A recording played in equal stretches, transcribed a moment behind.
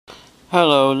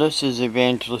Hello, this is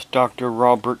Evangelist Dr.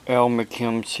 Robert L.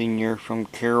 McKim Sr. from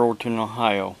Carrollton,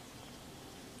 Ohio.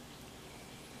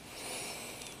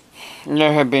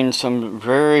 There have been some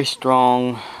very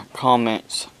strong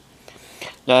comments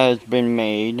that has been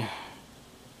made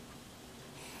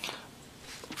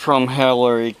from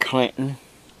Hillary Clinton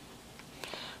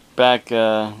back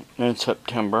in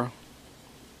September.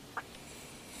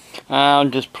 I'll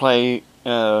just play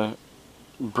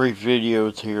brief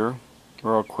videos here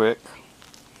real quick.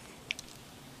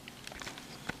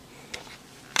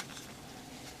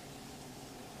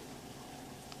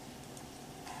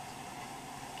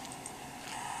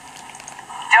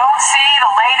 Don't see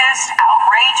the latest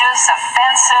outrageous,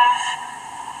 offensive,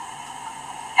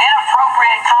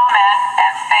 inappropriate comment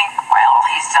and think, well,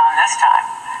 he's done this time.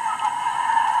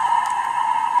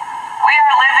 We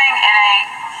are living in a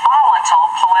volatile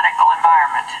political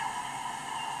environment.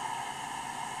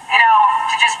 You know,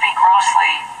 to just be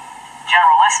grossly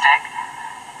generalistic,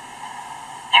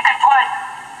 you could put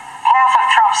half of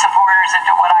Trump supporters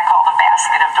into what I call the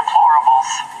basket of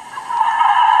deplorables.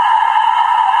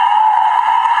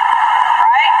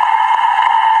 Right?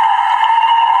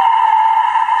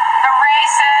 The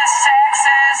racist,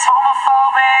 sexist,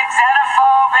 homophobic,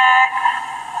 xenophobic,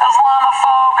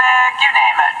 Islamophobic, you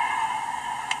name it.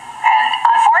 And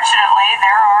unfortunately,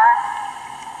 there are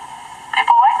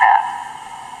people like that.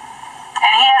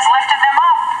 And he has lifted them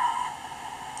up.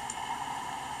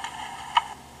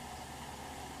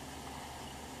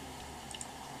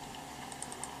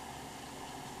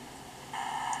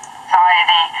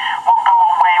 Society will go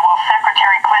away. Well,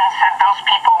 Secretary Clinton said those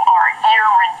people are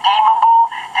irredeemable.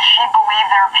 Does she believe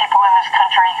there are people in this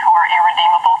country who are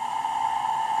irredeemable?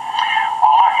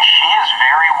 Well, look, she is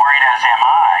very worried, as am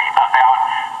I, about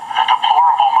the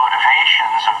deplorable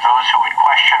motivations of those who would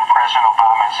question President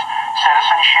Obama's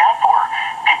citizenship, or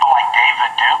people like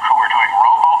David Duke who are doing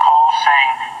robocalls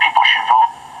saying people should vote.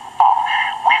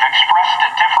 We've expressed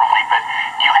it differently, but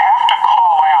you have to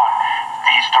call out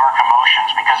these dark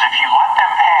emotions, because if you let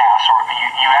them pass, or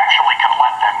you actually can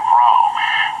let them grow.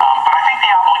 But I think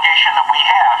the obligation that we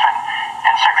have,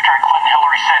 and Secretary Clinton,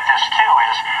 Hillary said this too,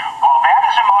 is, well, that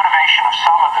is a motivation of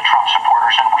some of the Trump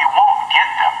supporters, and we won't get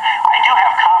them. I do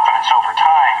have confidence over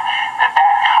time that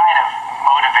that kind of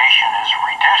motivation is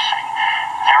reducing.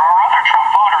 There are other Trump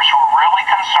voters who are really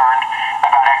concerned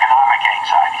about economic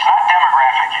anxieties, not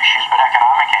demographic issues, but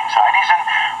economic anxieties, and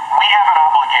we have an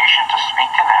obligation to speak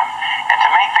to them and to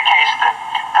make the case that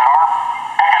our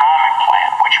economic plan,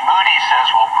 which Moody's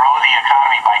says will grow the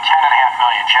economy by 10.5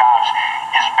 million jobs,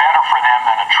 is better for them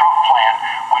than a Trump plan,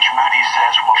 which Moody's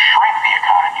says will shrink the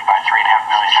economy by 3.5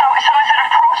 million jobs. So is it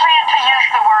appropriate to use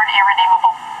the word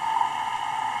irredeemable?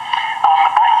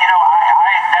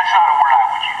 That's not a word I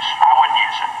would use. I wouldn't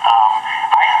use it.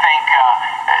 I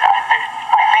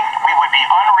think we would be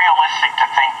unrealistic to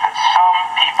think that some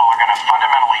people are going to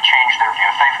fundamentally change their view.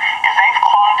 If they've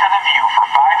clung to the view for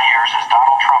 5 years, as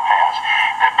Donald Trump has,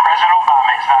 that President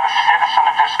Obama is not a citizen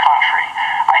of this country,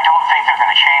 I don't think they're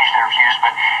going to change their views.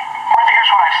 But Martha,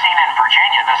 here's what I've seen in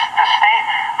Virginia. The state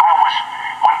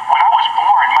when I was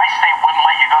born, my state wouldn't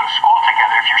let you go to school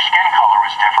together if your skin color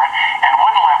was different, and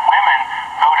wouldn't let women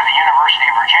go to the University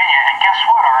of Virginia. And guess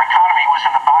what? Our economy was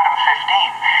in the bottom 15.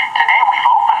 Today we've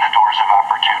opened the doors of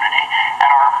opportunity, and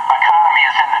our economy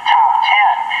is in the top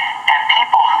 10. And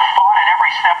people who fought it every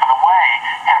step of the way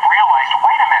have realized,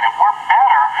 wait a minute, we're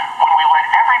better when we let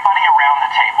everybody around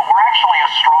the table. We're actually a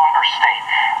stronger state.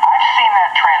 I've seen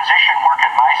that transition work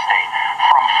in my state,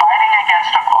 from fighting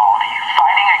against equality,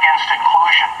 fighting against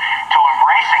inclusion, to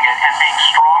embracing it and being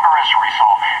stronger as a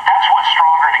result. That's what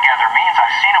stronger together means.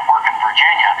 I've seen it work in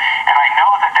Virginia, and I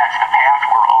know that that's the path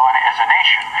we're on as a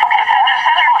nation. Okay,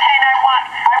 Senator Kane,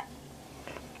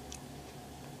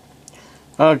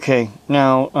 Okay,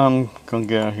 now I'm gonna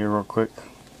get out of here real quick.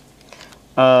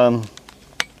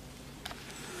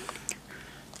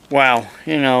 Wow,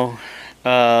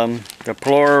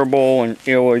 deplorable and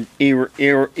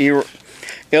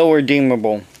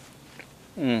irredeemable.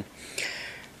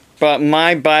 But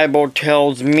my Bible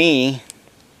tells me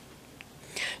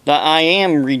that I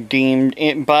am redeemed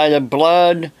by the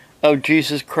blood of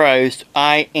Jesus Christ.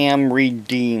 I am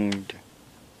redeemed.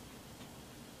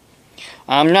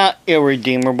 I'm not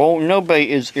irredeemable. Nobody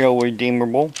is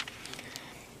irredeemable.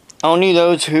 Only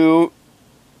those who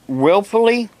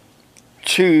willfully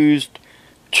choose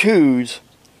to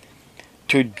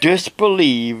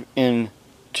disbelieve in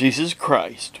Jesus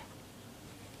Christ.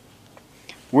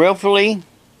 Willfully,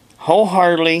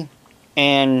 wholeheartedly,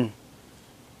 and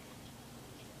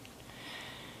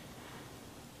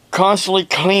constantly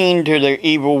cling to their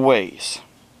evil ways.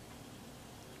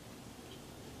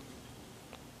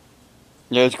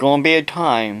 there's going to be a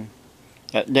time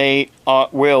that they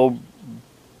will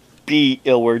be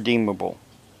irredeemable.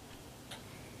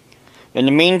 In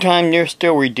the meantime, they're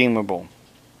still redeemable.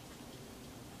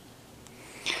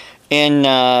 In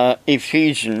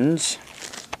Ephesians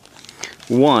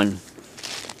 1,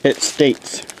 it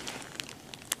states,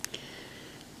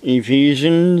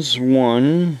 Ephesians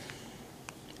 1,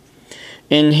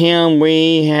 in him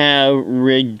we have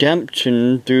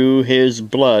redemption through his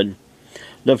blood,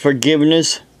 the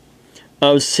forgiveness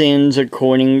of sins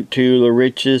according to the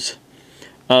riches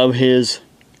of his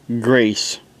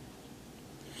grace.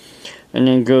 And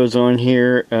then it goes on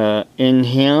here, in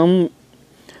him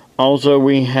also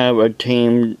we have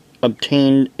obtained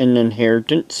an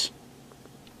inheritance.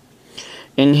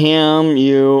 In him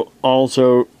you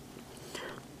also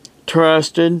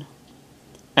trusted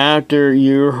after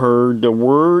you heard the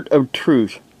word of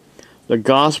truth, the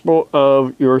gospel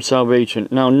of your salvation.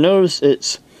 Now notice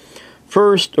it's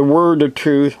first the word of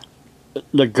truth,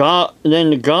 then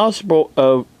the gospel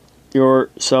of your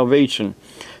salvation.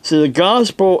 So the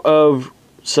gospel of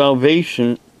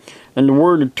salvation and the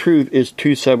word of truth is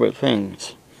two separate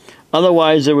things.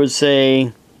 Otherwise it would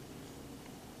say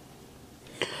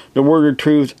the word of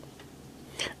truth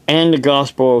and the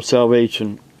gospel of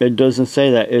salvation. It doesn't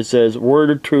say that. It says word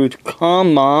of truth,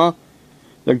 comma,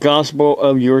 the gospel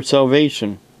of your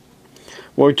salvation,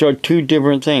 which are two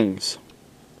different things.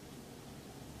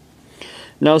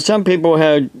 Now, some people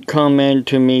had commented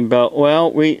to me about,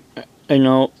 well,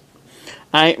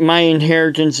 my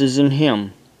inheritance is in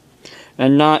him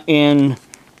and not in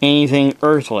anything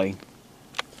earthly.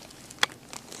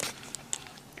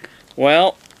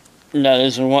 Well, that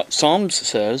isn't what Psalms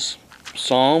says.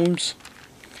 Psalms,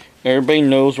 everybody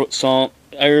knows what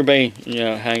everybody,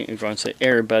 how you going to say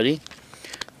everybody,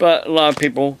 but a lot of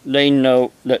people, they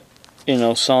know that,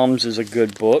 Psalms is a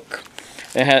good book.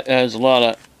 It has a lot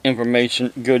of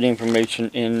information, good information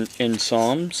in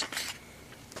Psalms.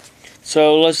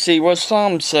 So let's see what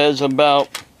Psalms says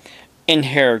about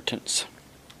inheritance.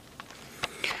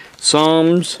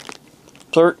 Psalms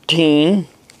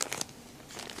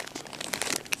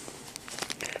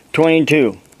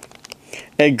 13:22.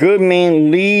 A good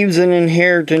man leaves an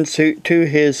inheritance to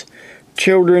his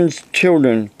children's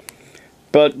children,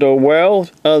 but the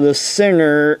wealth of the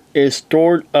sinner is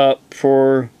stored up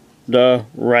for the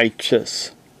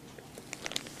righteous.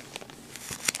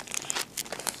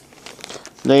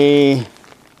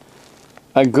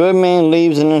 A good man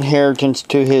leaves an inheritance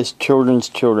to his children's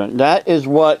children. That is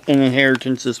what an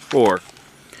inheritance is for.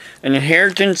 An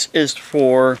inheritance is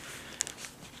for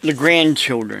the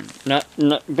grandchildren. Not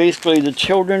basically the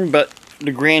children, but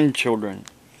the grandchildren.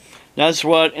 That's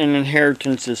what an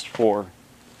inheritance is for.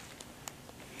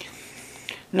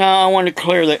 Now, I want to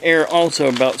clear the air also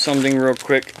about something real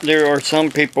quick. There are some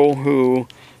people who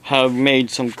have made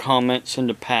some comments in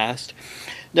the past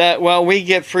that, well, we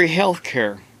get free health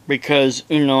care because,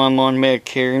 I'm on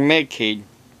Medicare and Medicaid.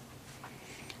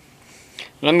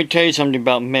 Let me tell you something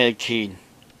about Medicaid.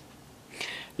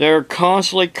 They're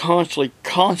constantly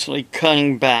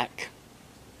cutting back.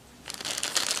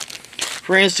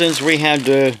 For instance, we had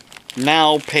to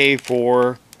now pay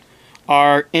for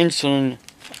our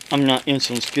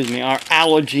our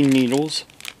allergy needles.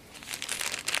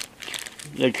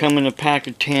 They come in a pack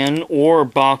of 10 or a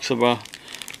box of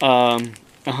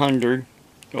 100,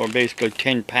 or basically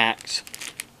 10 packs,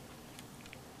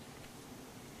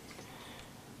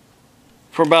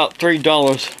 for about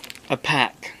 $3 a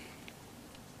pack.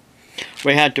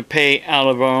 We had to pay out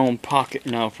of our own pocket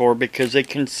now for, because they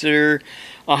consider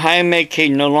Ohio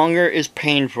Medicaid no longer is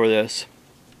paying for this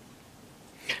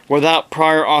without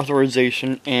prior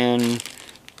authorization, and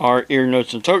our ear,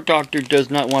 nose, and throat doctor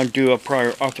does not want to do a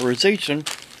prior authorization.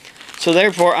 So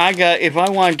therefore, if I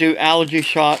want to do allergy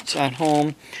shots at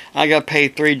home, I got to pay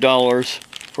 $3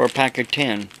 for a pack of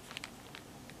 10.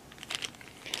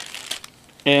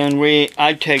 And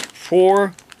I take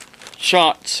 4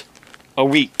 shots a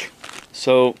week.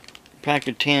 So a pack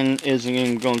of 10 isn't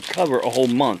even going to cover a whole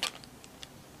month.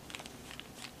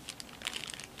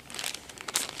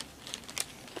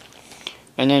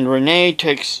 And then Renee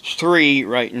takes 3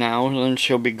 right now, and then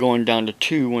she'll be going down to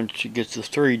 2 when she gets the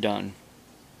 3 done.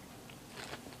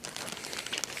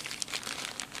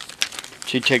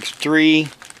 She takes 3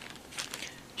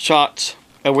 shots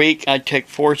a week. I take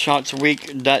 4 shots a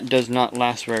week. That does not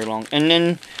last very long.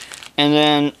 And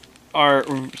then our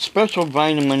special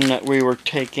vitamin that we were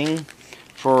taking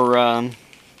for our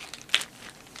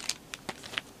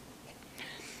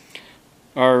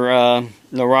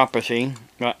neuropathy.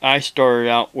 I started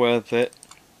out with it.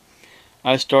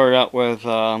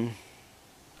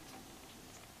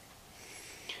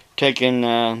 taking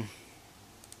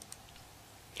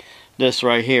this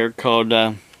right here called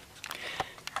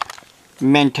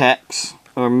Mentex,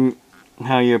 or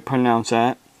how you pronounce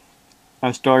that.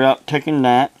 I started out taking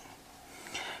that.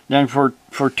 Then for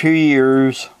 2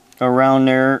 years around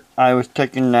there, I was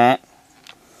taking that.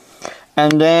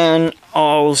 And then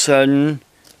all of a sudden,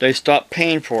 they stopped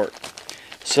paying for it.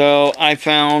 So I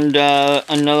found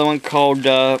another one called,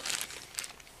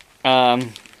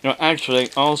 actually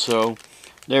also,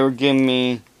 they were giving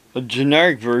me a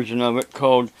generic version of it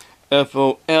called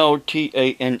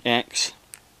Foltanx.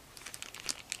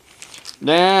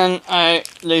 Then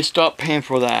they stopped paying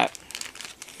for that.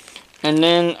 And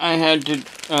then I had to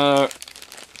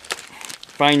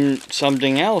find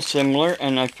something else similar,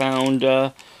 and I found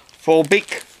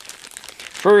Fulbic.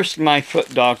 First, my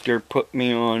foot doctor put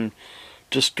me on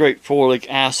just straight folic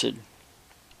acid.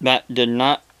 That did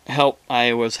not help.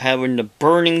 I was having the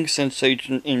burning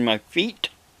sensation in my feet.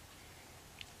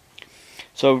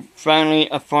 So finally,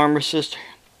 a pharmacist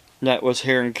that was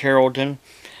here in Carrollton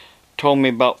told me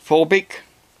about Fulbic.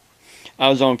 I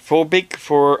was on Fulbic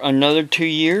for another 2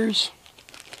 years.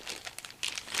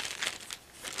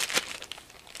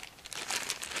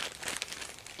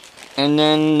 And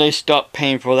then they stopped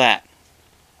paying for that.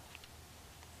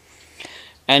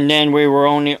 And then we were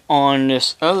only on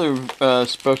this other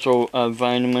special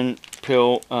vitamin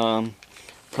pill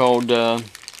called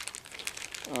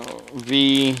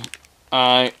VIR.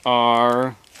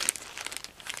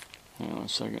 Hang on a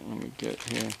second, let me get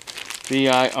here.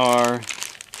 VIR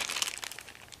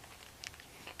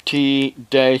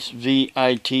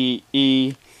T-VITE,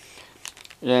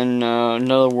 then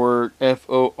another word,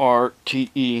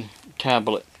 FORTE,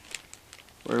 tablet.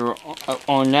 We were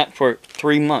on that for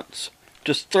 3 months.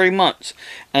 Just 3 months.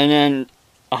 And then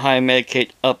a high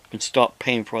Medicaid up and stop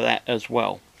paying for that as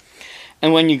well.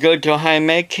 And when you go to a high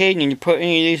Medicaid and you put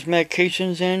any of these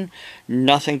medications in,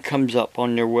 nothing comes up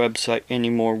on their website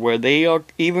anymore where they are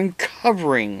even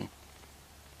covering.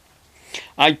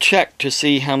 I checked to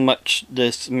see how much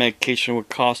this medication would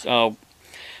cost out of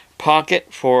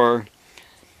pocket for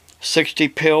 60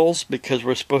 pills, because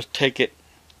we're supposed to take it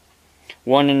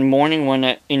one in the morning, one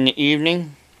in the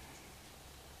evening.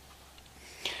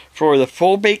 For the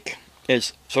Fulbic,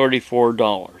 it's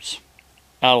 $34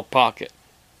 out of pocket.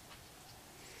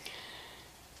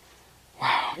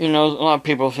 Wow, you know, a lot of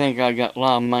people think I got a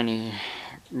lot of money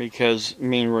because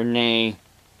me and Renee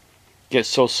get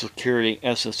Social Security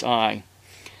SSI.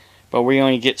 But we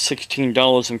only get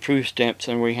 $16 in food stamps,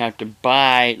 and we have to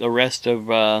buy the rest of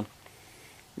our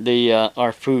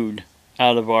food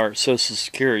out of our Social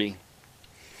Security.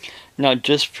 Not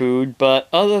just food, but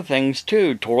other things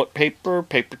too. Toilet paper,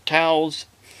 paper towels,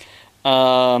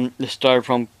 the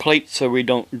styrofoam plates so we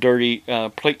don't dirty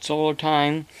plates all the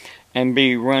time, and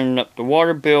be running up the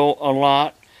water bill a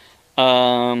lot.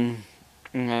 You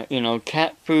know,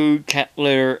 cat food, cat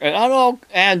litter, it all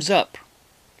adds up.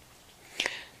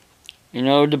 You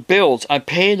know, the bills. I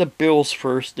pay the bills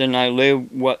first, then I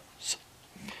live what's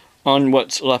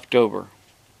left over.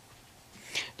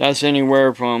 That's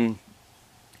anywhere from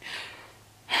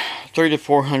 $300 to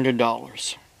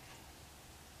 $400.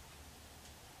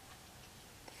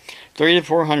 $300 to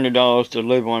 $400 to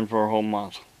live on for a whole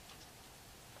month.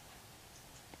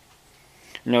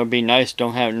 You know, it'd be nice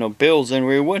don't have no bills, and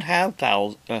we would have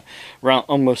around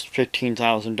almost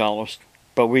 $15,000,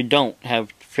 but we don't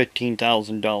have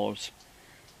 $15,000.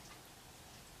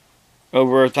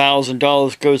 Over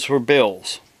 $1,000 goes for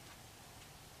bills.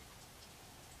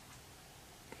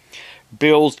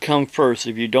 Bills come first.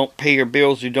 If you don't pay your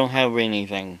bills, you don't have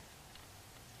anything.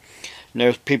 And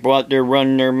there's people out there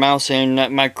running their mouth saying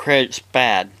that my credit's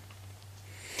bad.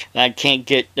 I can't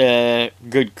get I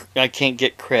can't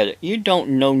get credit. You don't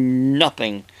know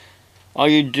nothing. All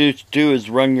you do is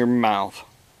run your mouth.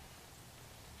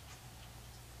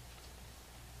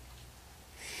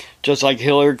 Just like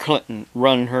Hillary Clinton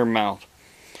run her mouth.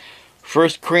 1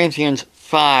 Corinthians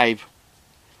 5,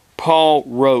 Paul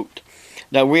wrote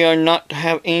that we are not to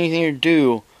have anything to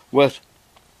do with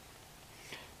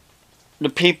the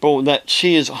people that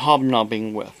she is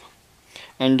hobnobbing with,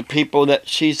 and the people that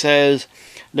she says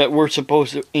that we're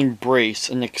supposed to embrace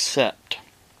and accept.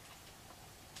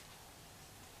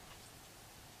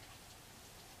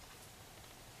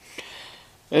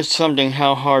 It's something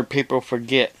how hard people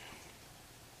forget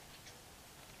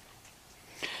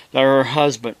that her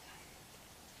husband,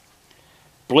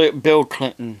 Bill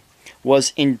Clinton,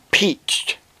 was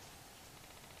impeached,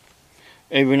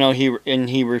 even though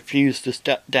he refused to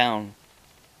step down.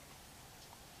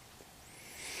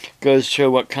 Goes to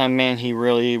show what kind of man he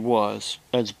really was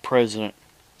as president.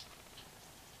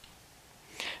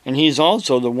 And he's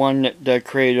also the one that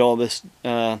created all this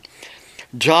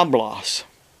job loss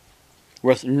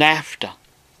with NAFTA.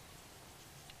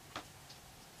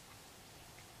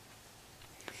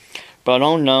 But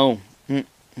oh no,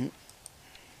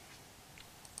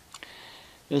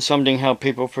 there's something how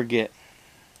people forget.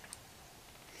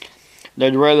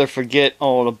 They'd rather forget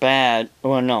all the bad.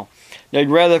 Well, no. They'd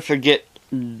rather forget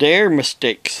their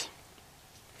mistakes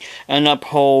and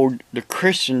uphold the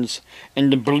Christians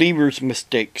and the believers'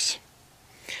 mistakes.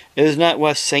 Isn't that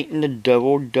what Satan the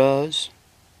devil does?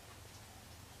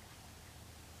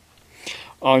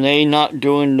 Are they not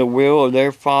doing the will of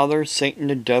their father, Satan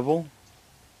the devil?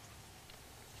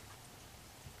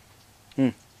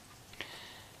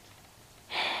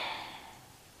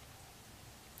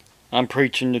 I'm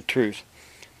preaching the truth.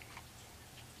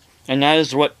 And that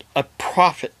is what a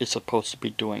prophet is supposed to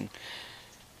be doing.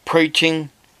 Preaching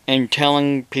and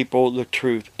telling people the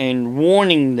truth and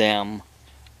warning them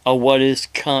of what is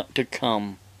to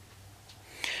come.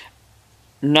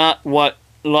 Not what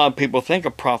a lot of people think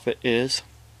a prophet is.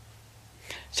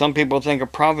 Some people think a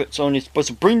prophet's only supposed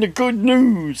to bring the good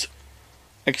news.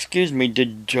 Excuse me,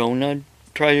 did Jonah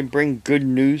try to bring good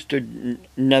news to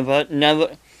Nineveh?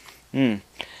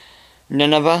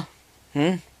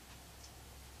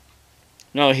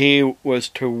 No, he was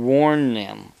to warn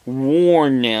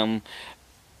them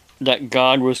that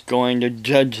God was going to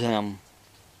judge them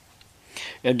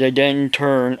if they didn't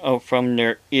turn from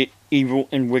their evil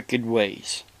and wicked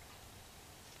ways.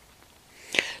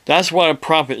 That's what a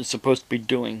prophet is supposed to be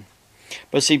doing.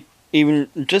 But see, even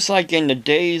just like in the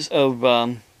days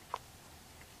of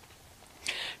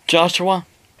Joshua,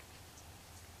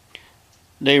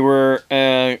 they were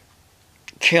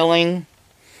killing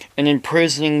and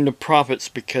imprisoning the prophets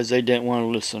because they didn't want to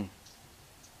listen.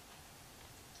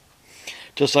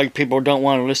 Just like people don't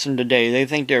want to listen today. They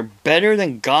think they're better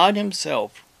than God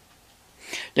himself.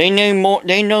 They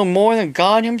know more than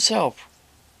God himself.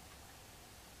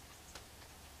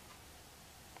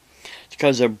 It's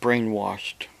because they're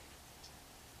brainwashed.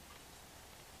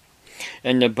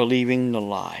 And they're believing the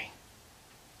lie.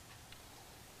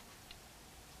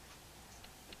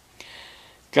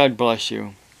 God bless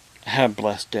you. Have a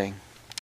blessed day.